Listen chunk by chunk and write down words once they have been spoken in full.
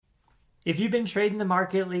If you've been trading the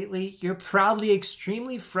market lately, you're probably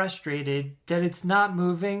extremely frustrated that it's not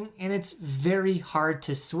moving and it's very hard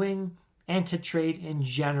to swing and to trade in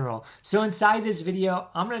general. So inside this video,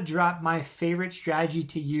 I'm going to drop my favorite strategy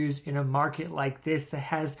to use in a market like this that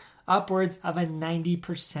has upwards of a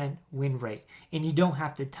 90% win rate. And you don't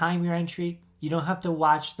have to time your entry, you don't have to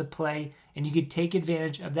watch the play, and you can take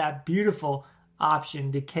advantage of that beautiful option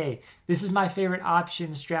decay. This is my favorite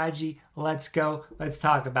option strategy. Let's go. Let's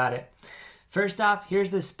talk about it. First off, here's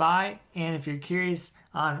the SPY. And if you're curious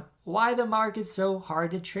on why the market's so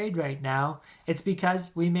hard to trade right now, it's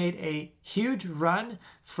because we made a huge run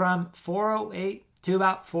from 408 to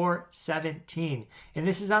about 417. And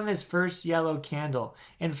this is on this first yellow candle.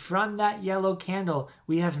 And from that yellow candle,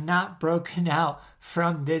 we have not broken out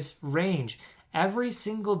from this range. Every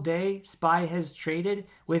single day, SPY has traded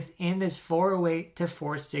within this 408 to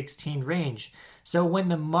 416 range. So when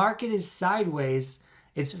the market is sideways,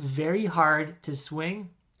 it's very hard to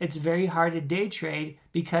swing. It's very hard to day trade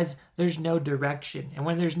because there's no direction. And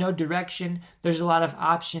when there's no direction, there's a lot of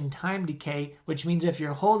option time decay, which means if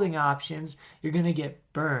you're holding options, you're going to get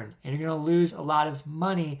burned and you're going to lose a lot of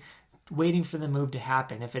money waiting for the move to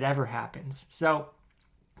happen, if it ever happens. So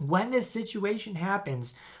when this situation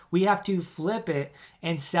happens, we have to flip it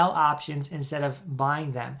and sell options instead of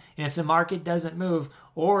buying them. And if the market doesn't move,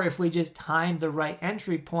 or if we just time the right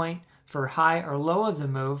entry point for high or low of the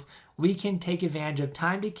move, we can take advantage of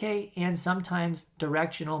time decay and sometimes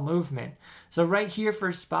directional movement. So right here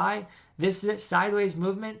for SPY, this sideways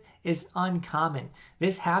movement is uncommon.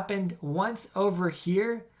 This happened once over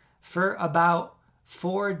here for about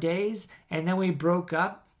 4 days, and then we broke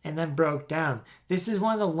up and then broke down. This is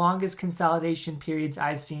one of the longest consolidation periods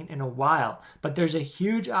I've seen in a while, but there's a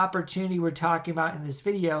huge opportunity we're talking about in this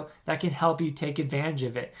video that can help you take advantage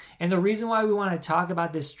of it. And the reason why we want to talk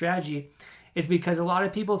about this strategy is because a lot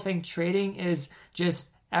of people think trading is just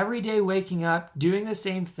every day waking up, doing the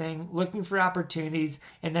same thing, looking for opportunities,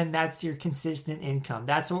 and then that's your consistent income.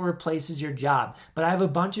 That's what replaces your job. But I have a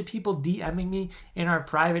bunch of people DMing me in our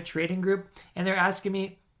private trading group, and they're asking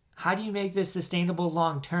me, how do you make this sustainable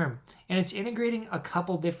long term? And it's integrating a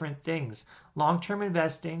couple different things: long-term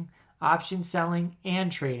investing, option selling,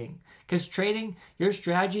 and trading. Because trading, your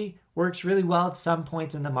strategy works really well at some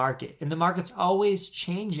points in the market, and the market's always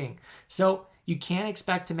changing. So you can't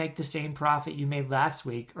expect to make the same profit you made last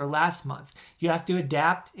week or last month. You have to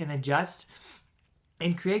adapt and adjust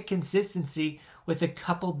and create consistency with a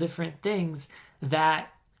couple different things that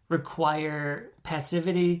require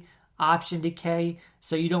passivity, option decay,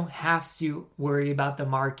 so you don't have to worry about the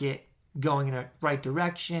market going in the right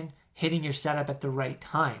direction, hitting your setup at the right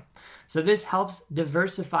time. So this helps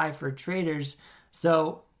diversify for traders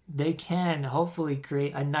so they can hopefully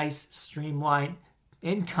create a nice streamlined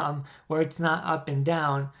income where it's not up and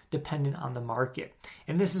down dependent on the market.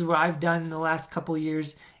 And this is what I've done in the last couple of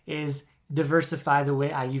years, is diversify the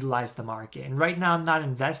way I utilize the market. And right now I'm not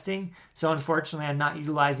investing, so unfortunately I'm not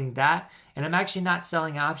utilizing that. And I'm actually not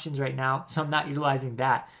selling options right now, so I'm not utilizing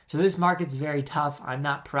that. So this market's very tough. I'm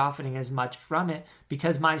not profiting as much from it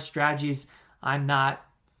because my strategies I'm not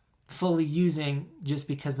fully using just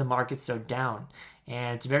because the market's so down.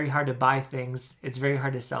 And it's very hard to buy things. It's very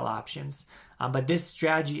hard to sell options. But this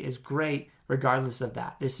strategy is great regardless of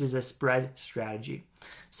that. This is a spread strategy.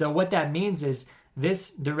 So what that means is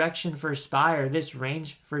this direction for SPY, or this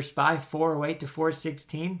range for SPY, 408 to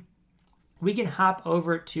 416, we can hop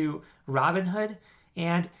over to Robinhood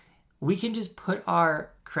and we can just put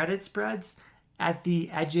our credit spreads at the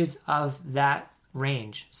edges of that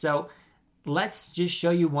range. So let's just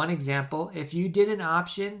show you one example. If you did an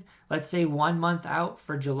option, let's say 1 month out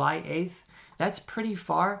for July 8th, that's pretty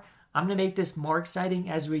far. I'm going to make this more exciting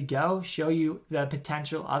as we go, show you the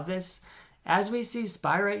potential of this. As we see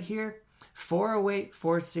SPY right here, 408,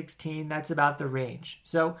 416, that's about the range.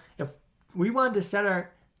 So if we wanted to set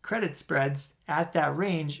our credit spreads at that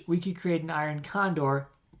range, we could create an iron condor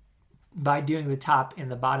by doing the top and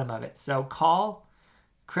the bottom of it. So call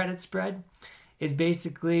credit spread is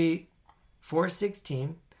basically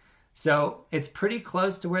 416. So it's pretty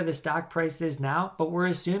close to where the stock price is now, but we're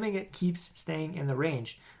assuming it keeps staying in the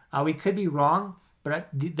range. We could be wrong, but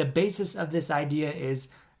the basis of this idea is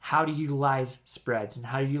how to utilize spreads and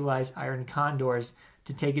how to utilize iron condors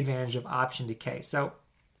to take advantage of option decay. So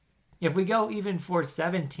if we go even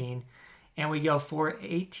 417 and we go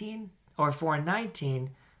 418 or 419,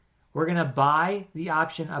 we're going to buy the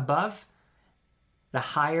option above the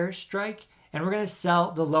higher strike, and we're going to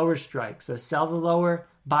sell the lower strike. So sell the lower,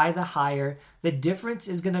 buy the higher. The difference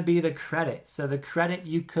is going to be the credit. So the credit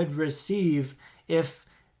you could receive if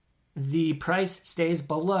the price stays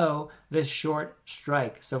below the short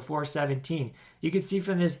strike, so 417. You can see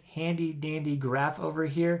from this handy dandy graph over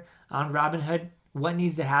here on Robinhood what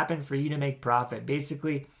needs to happen for you to make profit.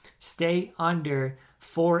 Basically, stay under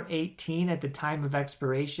 418 at the time of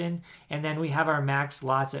expiration, and then we have our max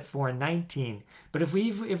lots at 419. But if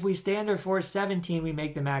we stay under 417, we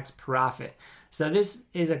make the max profit. So this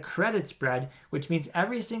is a credit spread, which means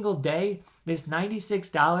every single day, this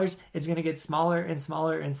 $96 is going to get smaller and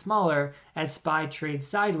smaller and smaller as SPY trades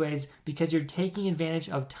sideways because you're taking advantage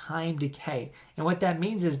of time decay. And what that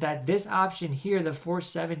means is that this option here, the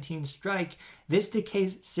 417 strike, this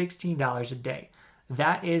decays $16 a day.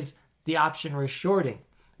 That is the option we're shorting.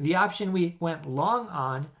 The option we went long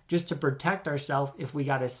on, just to protect ourselves if we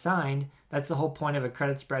got assigned, that's the whole point of a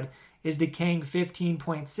credit spread, is decaying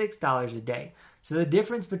 $15.6 a day. So the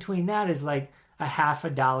difference between that is like a half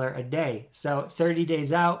 $1 a day. So 30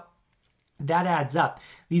 days out, that adds up.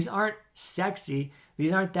 These aren't sexy.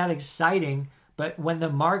 These aren't that exciting. But when the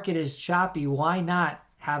market is choppy, why not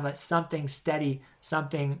have something steady,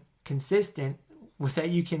 something consistent that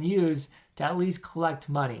you can use to at least collect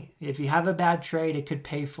money? If you have a bad trade, it could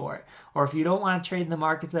pay for it. Or if you don't want to trade in the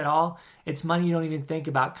markets at all, it's money you don't even think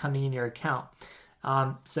about coming in your account.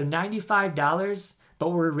 So $95, but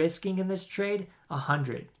we're risking in this trade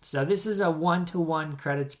 $100. So this is a 1-to-1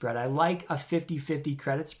 credit spread. I like a 50-50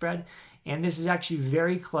 credit spread, and this is actually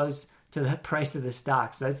very close to the price of the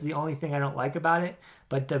stock. So that's the only thing I don't like about it.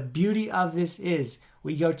 But the beauty of this is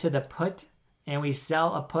we go to the put and we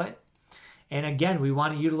sell a put. And again, we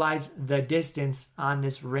want to utilize the distance on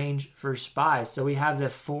this range for SPY. So we have the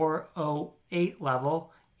 408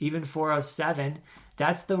 level, even 407.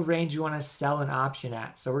 That's the range you want to sell an option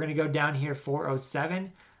at. So we're going to go down here,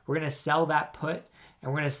 407. We're going to sell that put,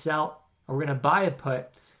 and we're going to buy a put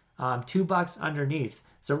 $2 underneath.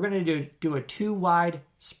 So we're going to do a 2-wide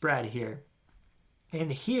spread here.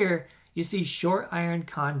 And here you see short iron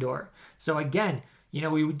condor. So again,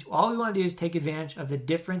 all we want to do is take advantage of the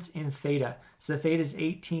difference in theta. So theta is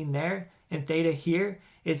 18 there, and theta here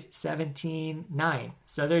is 17.9.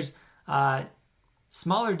 So there's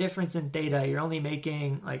smaller difference in theta. You're only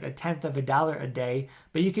making like $0.1 a day,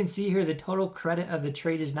 but you can see here the total credit of the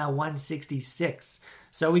trade is now 166.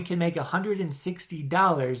 So we can make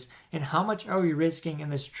 $160. And how much are we risking in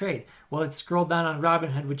this trade? Well, let's scroll down on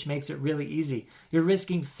Robinhood, which makes it really easy. You're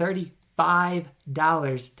risking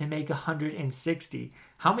 $35 to make $160.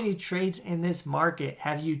 How many trades in this market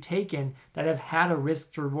have you taken that have had a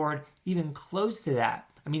risk to reward even close to that?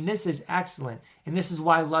 I mean, this is excellent, and this is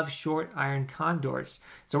why I love short iron condors.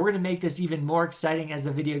 So we're going to make this even more exciting as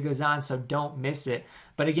the video goes on, so don't miss it.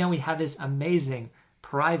 But again, we have this amazing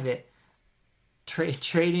private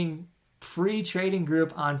free trading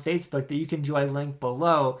group on Facebook that you can join, link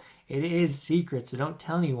below. It is secret, so don't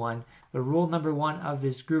tell anyone. But rule number 1 of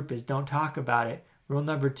this group is don't talk about it. Rule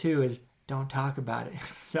number 2 is don't talk about it.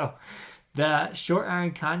 So the short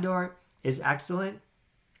iron condor is excellent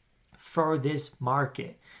for this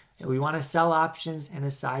market. We want to sell options in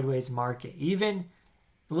a sideways market. Even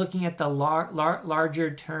looking at the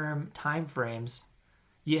larger term time frames,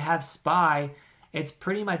 you have SPY. It's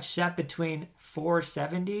pretty much set between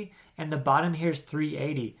 470 and the bottom here is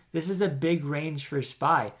 380. This is a big range for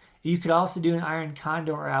SPY. You could also do an iron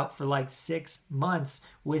condor out for like 6 months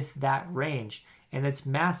with that range, and it's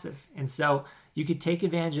massive. And so you could take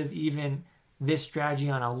advantage of even this strategy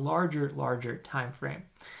on a larger time frame.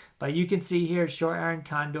 But you can see here, short iron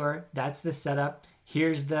condor, that's the setup.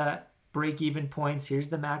 Here's the break-even points. Here's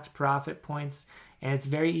the max profit points. And it's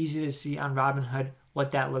very easy to see on Robinhood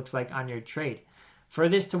what that looks like on your trade. For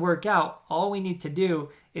this to work out, all we need to do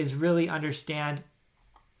is really understand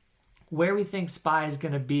where we think SPY is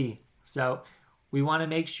going to be. So we want to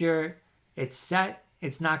make sure it's set.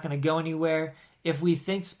 It's not going to go anywhere. If we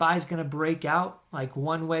think SPY is going to break out like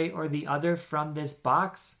one way or the other from this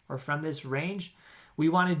box or from this range, we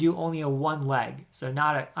want to do only a one leg. So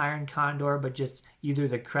not an iron condor, but just either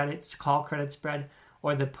the call credit spread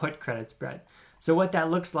or the put credit spread. So what that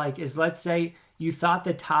looks like is, let's say you thought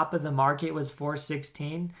the top of the market was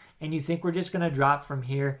 416 and you think we're just going to drop from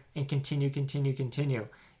here and continue.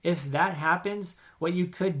 If that happens, what you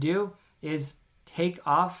could do is take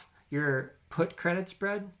off your put credit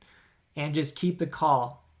spread and just keep the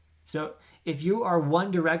call. So if you are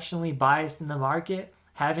one directionally biased in the market,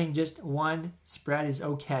 having just one spread is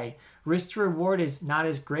okay. Risk to reward is not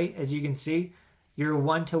as great. As you can see, you're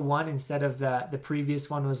 1-to-1 instead of the previous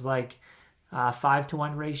one was like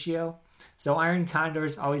 5-to-1 ratio. So iron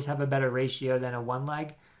condors always have a better ratio than a one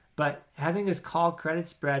leg. But having this call credit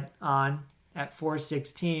spread on at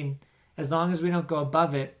 416, as long as we don't go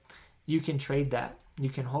above it, you can trade that. You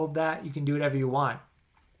can hold that. You can do whatever you want.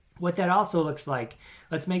 What that also looks like,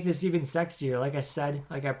 let's make this even sexier. Like I said,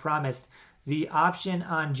 like I promised, the option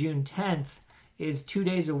on June 10th is 2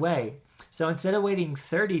 days away. So instead of waiting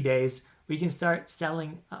 30 days, we can start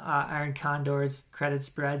selling iron condors, credit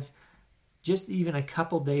spreads, just even a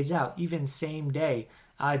couple days out, even same day.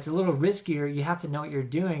 It's a little riskier. You have to know what you're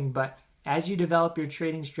doing, but as you develop your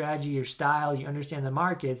trading strategy, your style, you understand the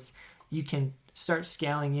markets, you can start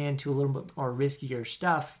scaling into a little bit more riskier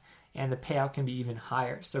stuff, and the payout can be even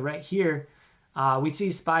higher. So right here, we see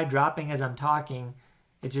SPY dropping as I'm talking.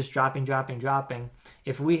 It's just dropping.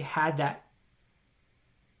 If we had that,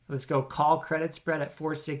 let's go call credit spread at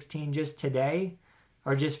 416 just today,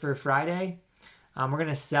 or just for Friday, we're going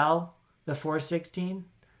to sell the 416,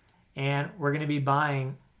 and we're going to be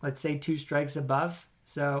buying, let's say 2 strikes above.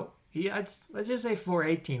 So yeah, let's just say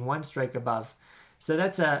 418, 1 strike above. So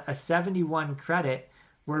that's a 71 credit.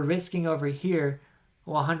 We're risking over here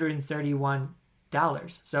 $131.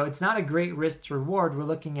 So it's not a great risk to reward. We're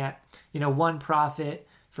looking at, 1 profit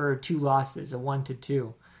for 2 losses, a 1 to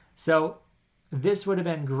 2. So this would have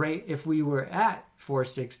been great if we were at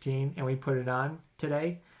 416 and we put it on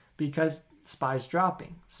today, because SPY's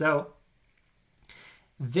dropping. So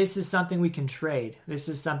this is something we can trade. This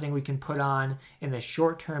is something we can put on in the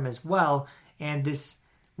short term as well. And this,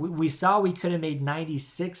 we saw we could have made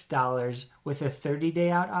 $96 with a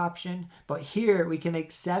 30-day out option, but here we can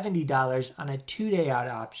make $70 on a 2-day out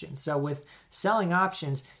option. So with selling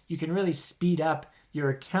options, you can really speed up your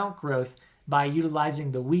account growth by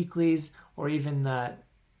utilizing the weeklies or even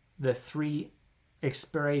the 3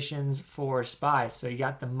 expirations for SPY. So you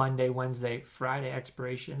got the Monday, Wednesday, Friday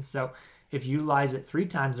expirations. So if you utilize it 3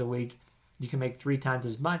 times a week, you can make 3 times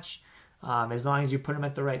as much. As long as you put them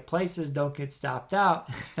at the right places, don't get stopped out.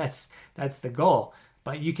 That's the goal.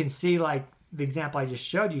 But you can see, like the example I just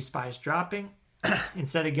showed you, SPY is dropping.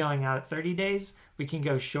 Instead of going out at 30 days, we can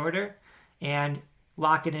go shorter and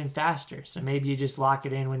lock it in faster. So maybe you just lock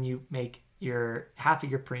it in when you make your half of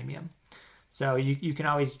your premium. So you can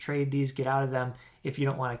always trade these, get out of them if you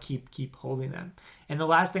don't want to keep holding them. And the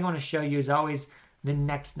last thing I want to show you is always the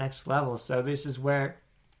next level. So this is where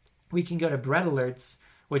we can go to Bread Alerts,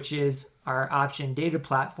 which is our option data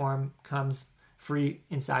platform, comes free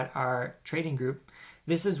inside our trading group.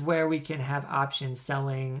 This is where we can have options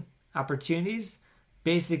selling opportunities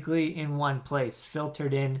basically in one place,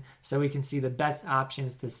 filtered in so we can see the best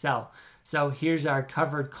options to sell. So here's our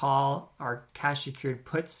covered call, our cash secured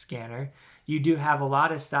put scanner. You do have a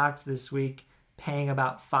lot of stocks this week paying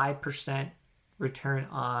about 5% return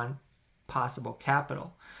on possible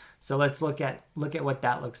capital. So let's look at what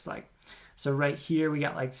that looks like. So right here we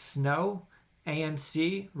got like Snow,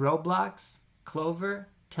 AMC, Roblox, Clover,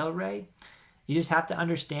 Tilray. You just have to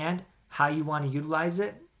understand how you want to utilize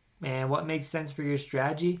it and what makes sense for your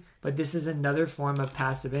strategy. But this is another form of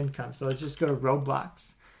passive income. So let's just go to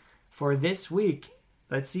Roblox. For this week,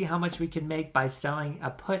 let's see how much we can make by selling a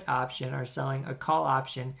put option or selling a call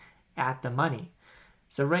option at the money.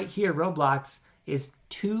 So right here, Roblox is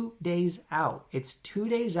 2 days out. It's 2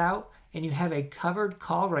 days out, and you have a covered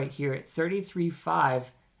call right here at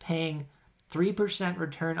 33.5, paying 3%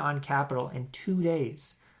 return on capital in 2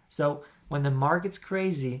 days. So when the market's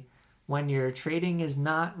crazy, when your trading is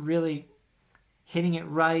not really hitting it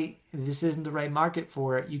right, this isn't the right market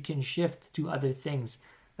for it, you can shift to other things.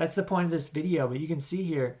 That's the point of this video, but you can see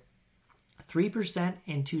here, 3%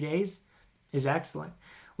 in 2 days is excellent.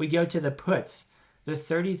 We go to the puts, the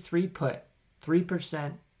 33 put,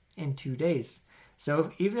 3% in 2 days.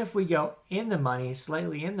 So even if we go in the money,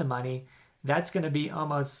 slightly in the money, that's going to be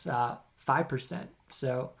almost 5%.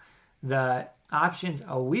 So the options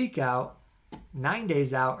a week out, 9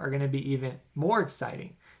 days out, are going to be even more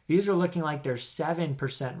exciting. These are looking like they're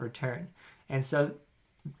 7% return. And so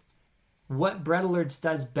what Bread Alerts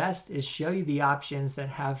does best is show you the options that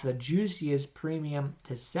have the juiciest premium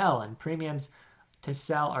to sell. And premiums to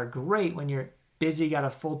sell are great when you're busy, got a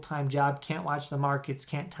full-time job, can't watch the markets,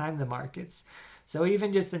 can't time the markets. So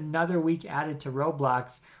even just another week added to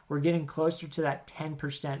Roblox, we're getting closer to that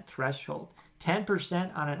 10% threshold.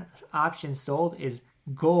 10% on an option sold is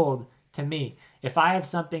gold to me. If I have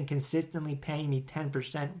something consistently paying me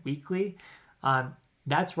 10% weekly,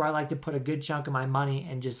 that's where I like to put a good chunk of my money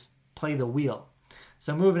and just play the wheel.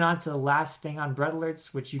 So moving on to the last thing on Bread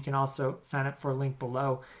Alerts, which you can also sign up for, link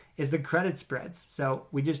below, is the credit spreads. So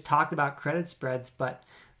we just talked about credit spreads, but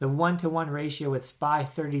the 1-to-1 ratio with SPY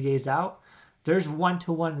 30 days out, there's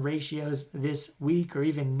 1-to-1 ratios this week or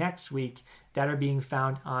even next week that are being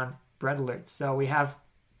found on Bread Alerts. So we have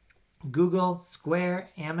Google, Square,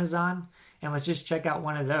 Amazon, and let's just check out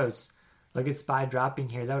one of those. Look at SPY dropping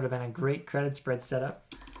here. That would have been a great credit spread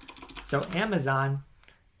setup. So Amazon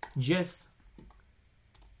just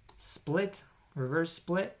split, reverse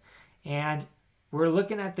split, and we're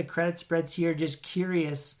looking at the credit spreads here, just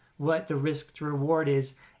curious what the risk to reward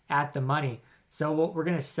is at the money. So we're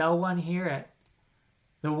going to sell one here at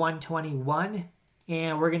the 121,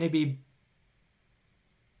 and we're going to be,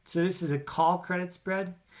 so this is a call credit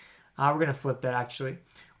spread. We're going to flip that actually.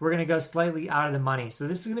 We're going to go slightly out of the money. So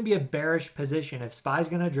this is going to be a bearish position. If SPY is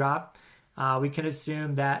going to drop, we can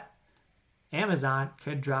assume that Amazon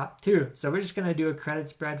could drop too. So we're just going to do a credit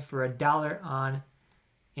spread for $1 on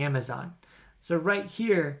Amazon. So right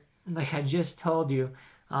here, like I just told you,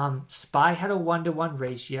 SPY had a 1-to-1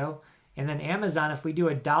 ratio. And then Amazon, if we do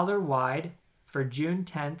 $1 wide for June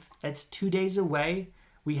 10th, that's 2 days away.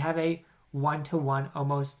 We have a 1-to-1,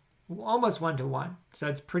 almost 1-to-1. So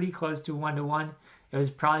it's pretty close to 1-to-1. It was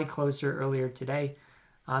probably closer earlier today.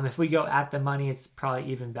 If we go at the money, it's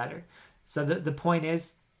probably even better. So the point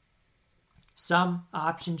is, some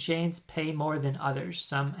option chains pay more than others.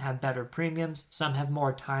 Some have better premiums. Some have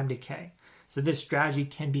more time decay. So this strategy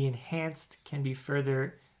can be enhanced, can be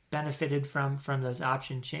further benefited from those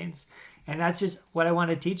option chains. And that's just what I want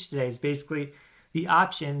to teach today, is basically the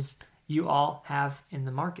options you all have in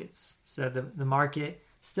the markets. So the market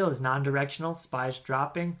still is non-directional. SPY is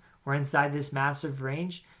dropping. We're inside this massive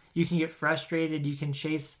range. You can get frustrated. You can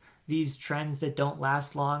chase these trends that don't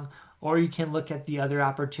last long, or you can look at the other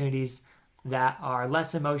opportunities that are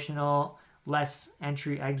less emotional, less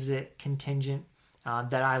entry-exit contingent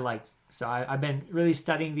that I like. So I've been really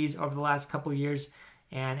studying these over the last couple of years,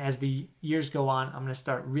 and as the years go on, I'm going to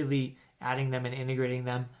start really adding them and integrating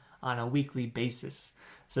them on a weekly basis.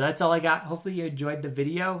 So that's all I got. Hopefully you enjoyed the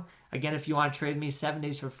video. Again, if you want to trade with me 7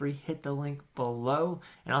 days for free, hit the link below.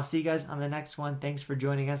 And I'll see you guys on the next one. Thanks for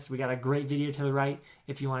joining us. We got a great video to the right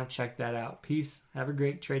if you want to check that out. Peace. Have a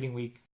great trading week.